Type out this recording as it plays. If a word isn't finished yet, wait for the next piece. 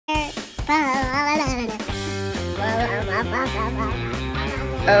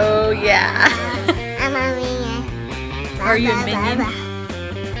Oh yeah. Are you a minion?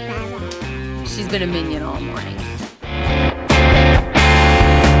 She's been a minion all morning.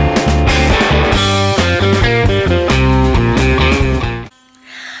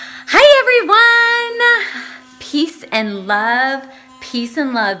 Hi everyone! Peace and love,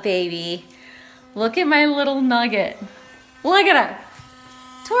 baby. Look at my little nugget. Look at her.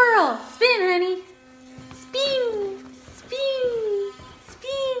 Twirl, spin, honey. Spin, spin,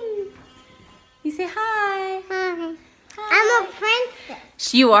 spin. You say hi. Hi. I'm a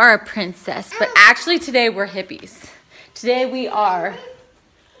princess. You are a princess, but actually today we're hippies. Today we are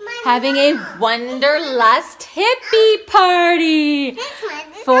having a Wanderlust hippie party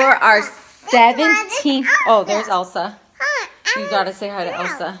for our 17th. Oh, there's Elsa. You gotta say hi to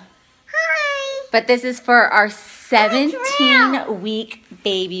Elsa. Hi. But this is for our 17-week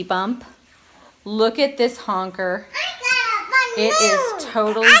baby bump. Look at this honker. It is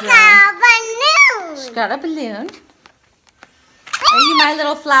totally dry. She's got a balloon. Are you my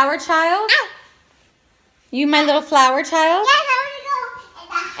little flower child? You my little flower child?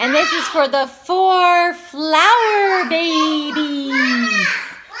 And this is for the 4 flower babies.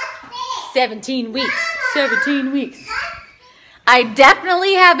 17 weeks. 17 weeks. I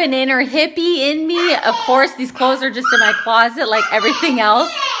definitely have an inner hippie in me. Of course, these clothes are just in my closet like everything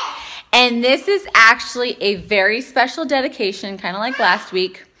else. And this is actually a very special dedication, kind of like last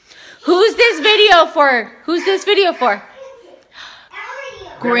week. Who's this video for? Who's this video for?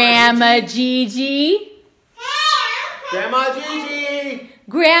 Grandma Gigi. Grandma Gigi.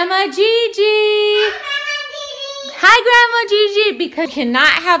 Grandma Gigi. Hi, Grandma Gigi. Because you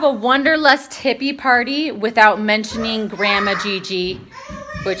cannot have a Wanderlust hippie party without mentioning Grandma Gigi,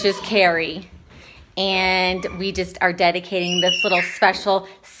 which is Carrie. And we just are dedicating this little special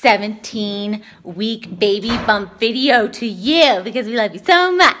 17-week baby bump video to you because we love you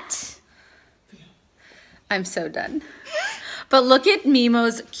so much. I'm so done. But look at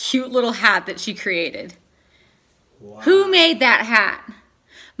Mimo's cute little hat that she created. Wow. Who made that hat?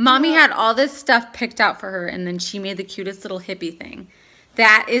 Mommy had all this stuff picked out for her, and then she made the cutest little hippie thing.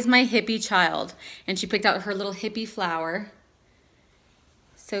 That is my hippie child. And she picked out her little hippie flower.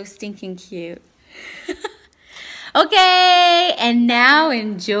 So stinking cute. Okay, and now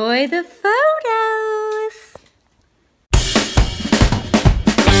enjoy the photos.